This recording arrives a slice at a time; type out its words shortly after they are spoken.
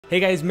Hey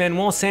guys,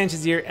 Manuel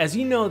Sanchez here. As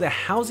you know, the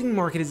housing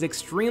market is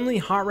extremely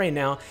hot right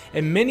now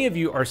and many of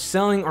you are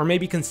selling or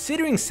maybe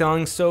considering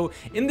selling. So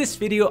in this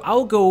video,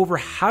 I'll go over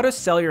how to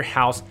sell your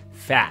house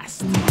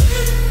fast.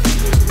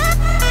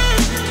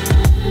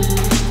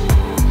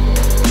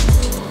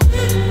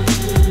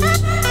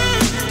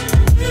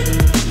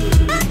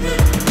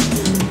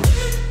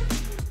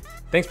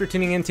 Thanks for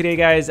tuning in today,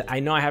 guys.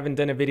 I know I haven't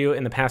done a video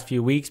in the past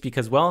few weeks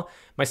because, well,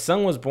 my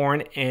son was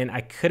born and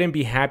I couldn't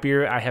be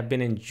happier. I have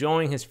been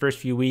enjoying his first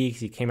few weeks.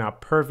 He came out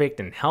perfect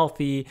and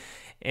healthy,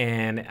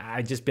 and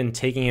I've just been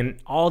taking in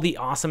all the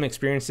awesome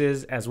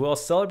experiences, as well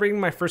as celebrating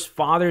my first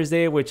Father's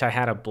Day, which I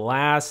had a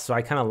blast. So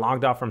I kind of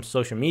logged off from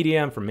social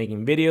media and from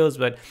making videos,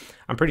 but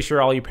I'm pretty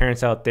sure all you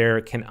parents out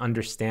there can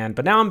understand.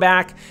 But now I'm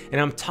back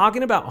and I'm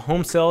talking about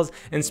home sales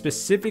and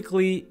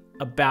specifically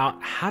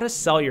about how to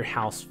sell your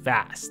house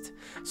fast.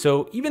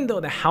 So even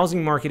though the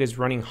housing market is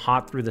running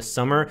hot through the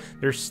summer,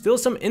 there's still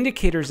some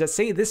indicators that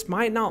say this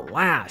might not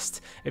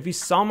last. If you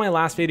saw my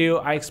last video,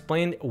 I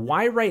explained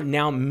why right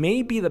now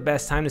may be the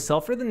best time to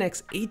sell for the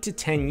next 8 to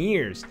 10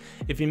 years.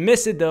 If you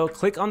missed it though,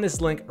 click on this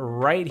link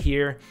right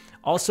here.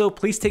 Also,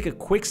 please take a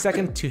quick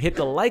second to hit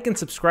the like and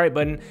subscribe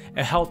button.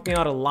 It helps me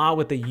out a lot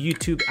with the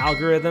YouTube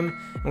algorithm.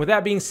 And with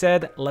that being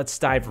said, let's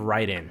dive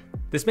right in.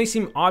 This may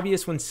seem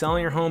obvious when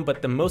selling your home,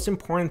 but the most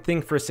important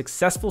thing for a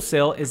successful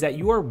sale is that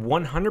you are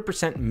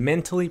 100%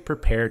 mentally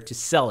prepared to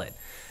sell it.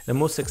 The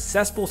most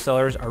successful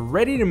sellers are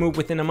ready to move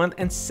within a month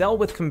and sell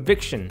with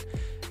conviction.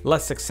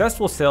 Less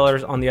successful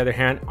sellers, on the other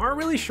hand, aren't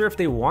really sure if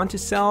they want to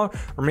sell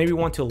or maybe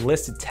want to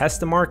list to test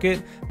the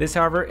market. This,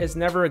 however, is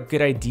never a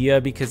good idea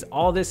because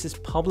all this is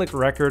public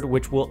record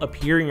which will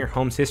appear in your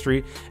home's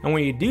history. And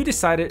when you do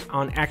decide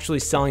on actually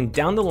selling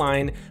down the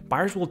line,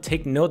 buyers will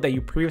take note that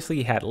you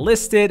previously had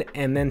listed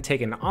and then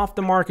taken off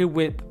the market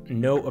with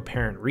no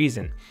apparent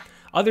reason.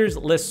 Others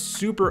list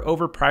super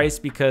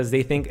overpriced because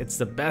they think it's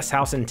the best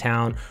house in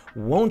town,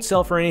 won't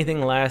sell for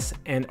anything less,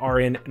 and are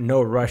in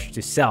no rush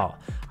to sell.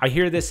 I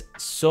hear this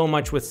so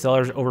much with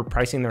sellers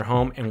overpricing their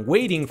home and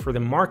waiting for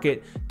the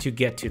market to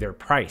get to their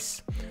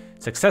price.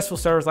 Successful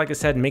sellers, like I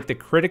said, make the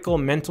critical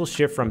mental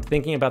shift from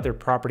thinking about their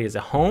property as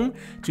a home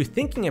to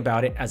thinking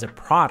about it as a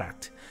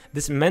product.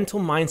 This mental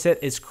mindset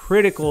is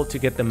critical to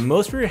get the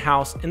most for your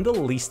house in the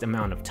least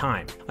amount of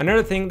time.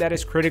 Another thing that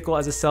is critical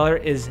as a seller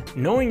is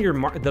knowing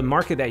the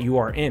market that you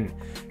are in.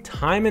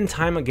 Time and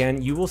time again,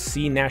 you will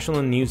see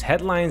national news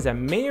headlines that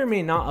may or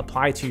may not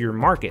apply to your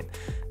market.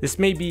 This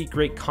may be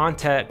great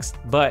context,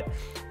 but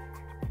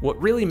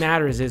what really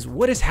matters is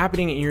what is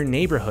happening in your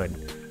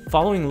neighborhood.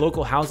 Following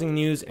local housing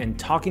news and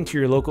talking to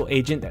your local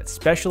agent that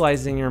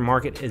specializes in your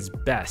market is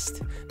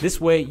best.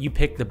 This way you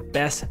pick the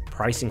best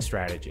pricing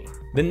strategy.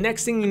 The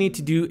next thing you need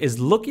to do is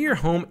look at your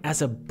home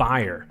as a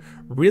buyer.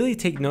 Really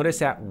take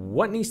notice at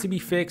what needs to be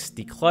fixed,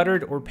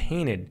 decluttered, or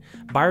painted.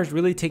 Buyers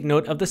really take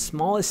note of the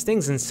smallest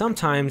things, and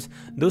sometimes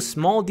those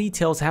small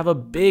details have a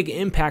big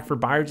impact for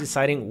buyers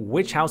deciding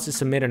which house to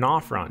submit an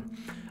offer on.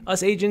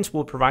 Us agents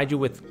will provide you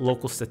with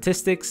local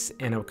statistics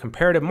and a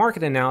comparative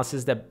market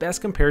analysis that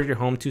best compares your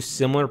home to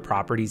similar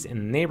properties in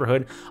the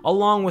neighborhood,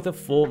 along with a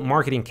full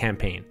marketing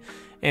campaign.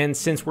 And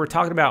since we're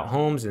talking about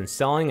homes and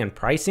selling and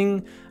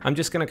pricing, I'm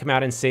just gonna come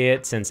out and say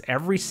it since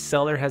every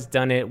seller has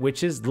done it,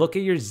 which is look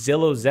at your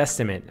Zillow's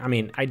estimate. I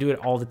mean, I do it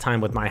all the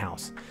time with my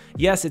house.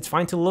 Yes, it's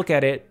fine to look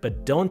at it,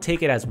 but don't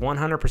take it as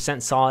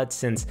 100% solid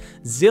since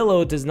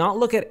Zillow does not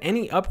look at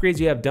any upgrades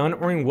you have done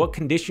or in what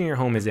condition your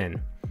home is in.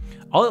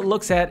 All it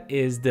looks at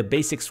is the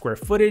basic square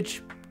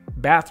footage,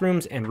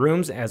 bathrooms and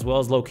rooms, as well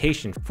as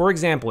location. For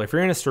example, if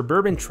you're in a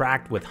suburban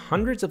tract with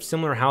hundreds of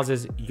similar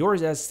houses, your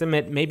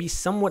estimate may be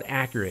somewhat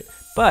accurate.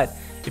 But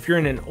if you're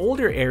in an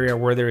older area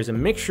where there is a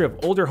mixture of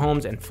older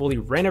homes and fully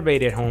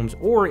renovated homes,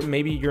 or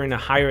maybe you're in a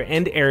higher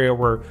end area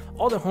where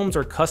all the homes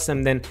are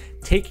custom, then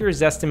take your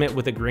estimate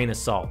with a grain of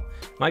salt.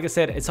 Like I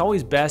said, it's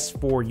always best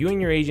for you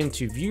and your agent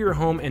to view your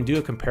home and do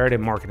a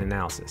comparative market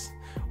analysis.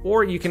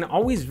 Or you can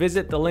always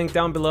visit the link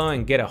down below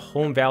and get a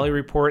home value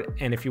report.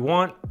 And if you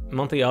want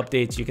monthly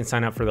updates, you can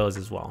sign up for those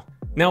as well.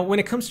 Now, when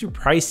it comes to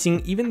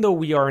pricing, even though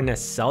we are in a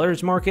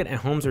seller's market and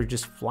homes are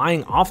just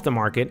flying off the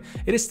market,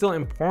 it is still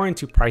important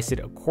to price it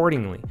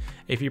accordingly.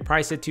 If you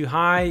price it too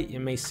high, it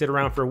may sit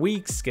around for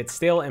weeks, get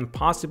stale, and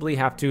possibly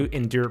have to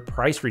endure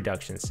price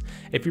reductions.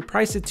 If you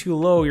price it too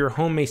low, your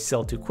home may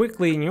sell too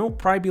quickly and you'll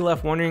probably be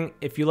left wondering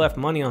if you left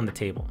money on the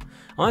table.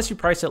 Unless you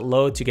price it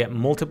low to get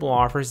multiple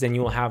offers, then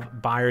you will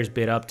have buyers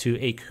bid up to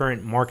a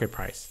current market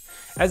price.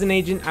 As an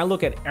agent, I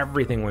look at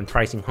everything when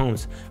pricing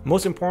homes.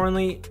 Most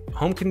importantly,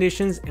 home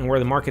conditions and where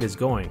the market is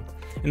going.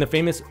 In the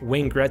famous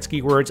Wayne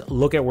Gretzky words,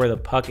 look at where the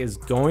puck is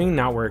going,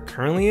 not where it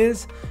currently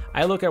is.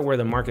 I look at where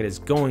the market is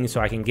going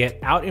so I can get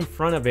out in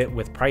front of it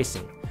with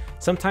pricing.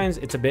 Sometimes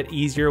it's a bit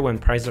easier when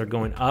prices are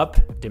going up,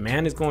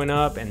 demand is going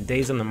up, and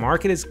days on the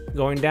market is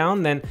going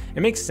down, then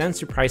it makes sense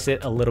to price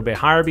it a little bit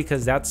higher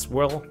because that's,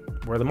 well,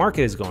 where the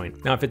market is going.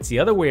 Now, if it's the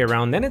other way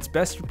around, then it's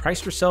best to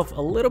price yourself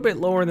a little bit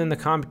lower than the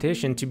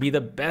competition to be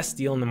the best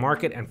deal in the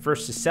market and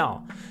first to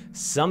sell.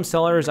 Some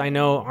sellers I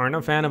know aren't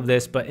a fan of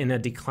this, but in a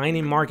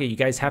declining market, you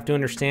guys have to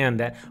understand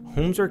that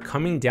homes are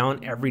coming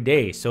down every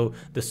day. So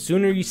the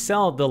sooner you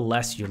sell, the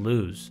less you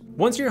lose.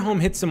 Once your home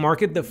hits the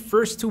market, the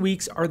first 2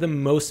 weeks are the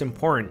most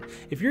important.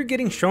 If you're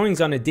getting showings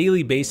on a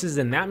daily basis,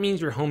 then that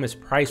means your home is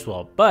priced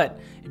well. But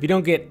if you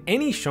don't get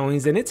any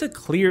showings, then it's a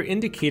clear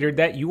indicator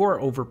that you are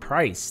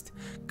overpriced.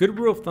 Good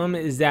rule of thumb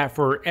is that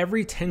for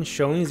every 10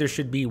 showings, there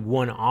should be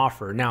 1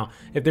 offer. Now,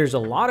 if there's a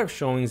lot of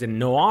showings and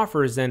no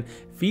offers, then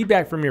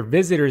feedback from your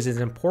visitors is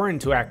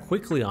important to act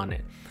quickly on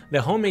it.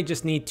 The home may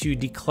just need to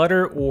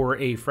declutter or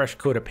a fresh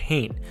coat of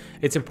paint.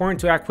 It's important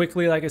to act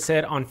quickly, like I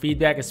said, on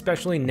feedback,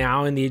 especially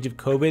now in the age of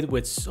COVID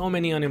with so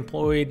many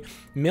unemployed,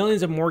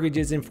 millions of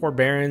mortgages in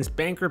forbearance,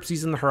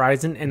 bankruptcies on the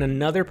horizon, and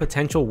another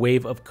potential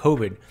wave of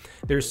COVID.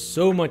 There's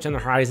so much on the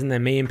horizon that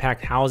may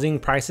impact housing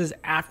prices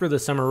after the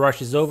summer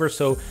rush is over,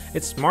 so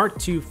it's smart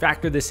to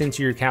factor this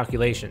into your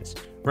calculations.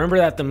 Remember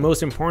that the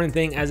most important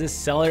thing as a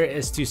seller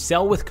is to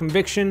sell with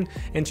conviction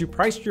and to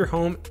price your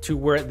home to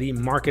where the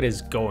market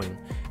is going.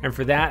 And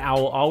for that, I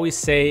will always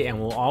say and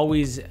will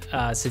always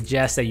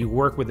suggest that you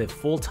work with a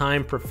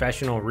full-time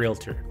professional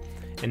realtor.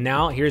 And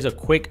now here's a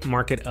quick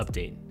market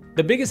update.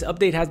 The biggest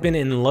update has been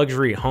in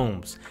luxury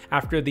homes.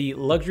 After the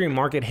luxury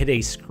market hit a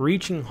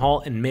screeching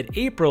halt in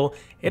mid-April,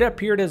 it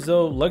appeared as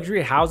though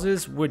luxury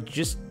houses would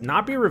just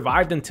not be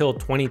revived until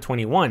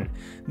 2021.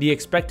 The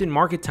expected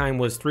market time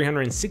was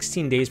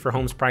 316 days for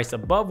homes priced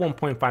above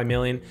 1.5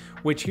 million,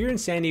 which here in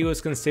San Diego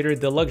is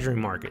considered the luxury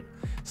market.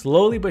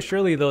 Slowly but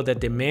surely though, the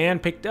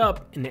demand picked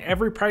up in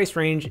every price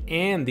range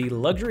and the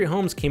luxury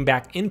homes came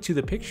back into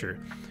the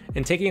picture.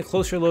 And taking a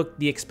closer look,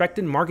 the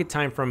expected market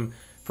time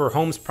for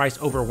homes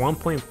priced over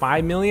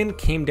 1.5 million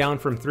came down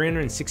from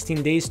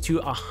 316 days to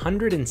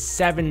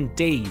 107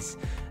 days.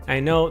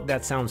 I know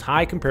that sounds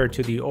high compared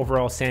to the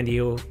overall San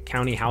Diego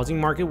County housing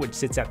market, which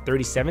sits at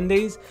 37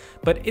 days,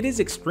 but it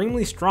is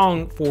extremely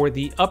strong for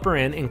the upper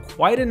end and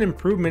quite an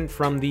improvement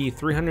from the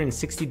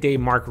 360-day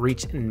mark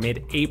reached in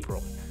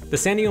mid-April. The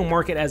San Diego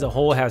market as a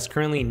whole has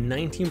currently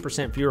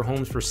 19% fewer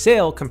homes for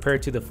sale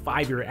compared to the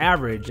 5-year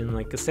average. And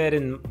like I said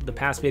in the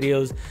past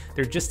videos,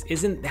 there just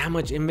isn't that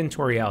much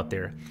inventory out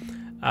there.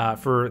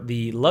 For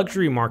the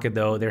luxury market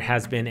though, there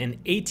has been an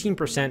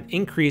 18%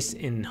 increase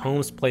in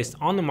homes placed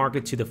on the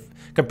market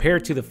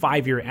compared to the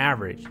 5-year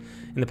average.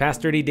 In the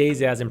past 30 days,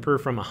 it has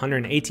improved from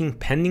 118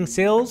 pending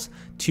sales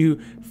to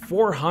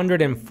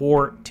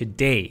 404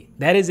 today.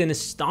 That is an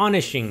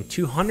astonishing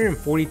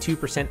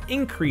 242%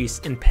 increase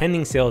in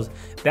pending sales.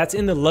 That's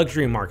in the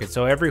luxury market,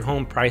 so every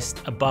home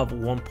priced above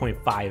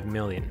 1.5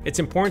 million. It's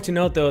important to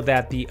note though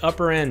that the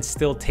upper end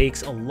still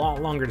takes a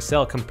lot longer to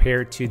sell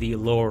compared to the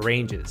lower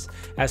ranges.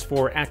 As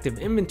for active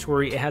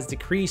inventory, it has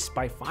decreased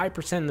by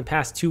 5% in the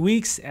past 2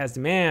 weeks as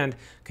demand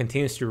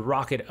continues to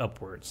rocket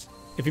upwards.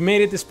 If you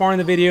made it this far in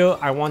the video,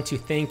 I want to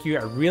thank you.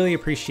 I really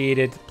appreciate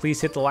it.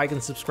 Please hit the like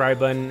and subscribe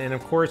button. And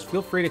of course,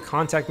 feel free to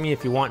contact me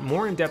if you want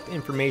more in-depth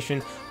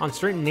information on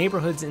certain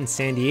neighborhoods in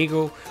San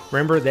Diego.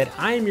 Remember that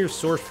I am your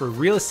source for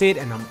real estate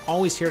and I'm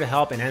always here to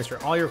help and answer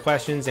all your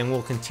questions, and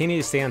will continue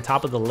to stay on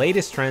top of the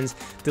latest trends,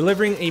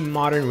 delivering a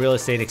modern real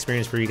estate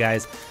experience for you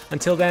guys.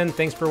 Until then,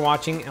 thanks for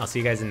watching. I'll see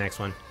you guys in the next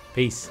one.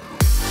 Peace.